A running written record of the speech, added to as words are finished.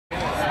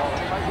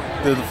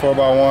Did the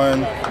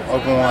 4x1,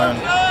 open 1,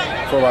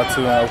 4x2,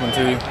 and open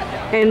 2.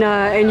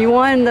 And you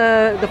won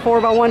the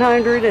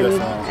 4x100 Yes,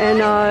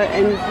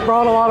 and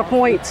brought a lot of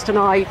points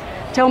tonight.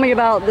 Tell me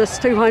about this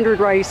 200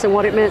 race and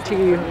what it meant to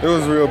you. It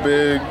was real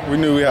big. We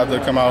knew we had to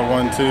come out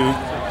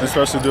 1-2,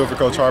 especially do it for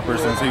Coach Harper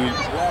since he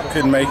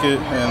couldn't make it,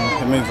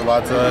 and it means a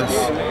lot to us.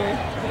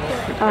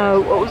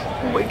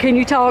 Can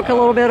you talk a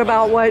little bit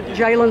about what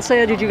Jalen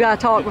said? Did you guys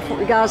talk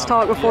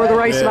before the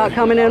race about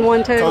coming in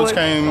 1-2? Coach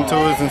came to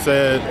us and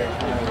said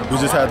we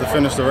just had to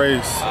finish the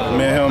race.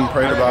 Me and him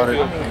prayed about it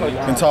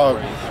and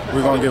talked.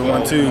 We're going to get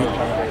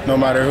 1-2 no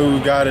matter who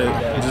got it,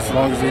 just as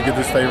long as we get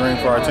the state ring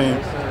for our team.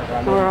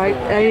 All right.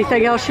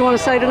 Anything else you want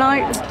to say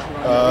tonight?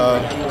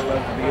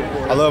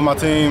 I love my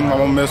team. I'm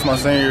going to miss my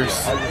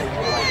seniors.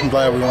 I'm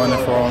glad we won it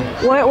for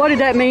them. What did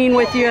that mean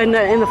with you in the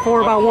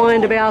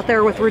 4x1 to be out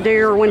there with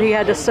Radier when he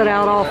had to sit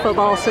out all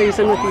football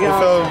season with you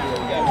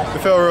guys?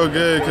 It felt real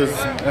good because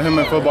him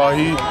in football,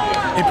 he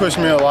pushed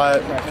me a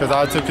lot because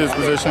I took his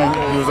position.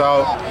 He was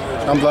out.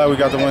 I'm glad we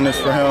got to win this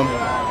for him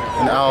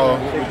and Al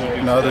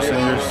and the other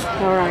seniors.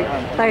 All right.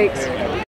 Thanks.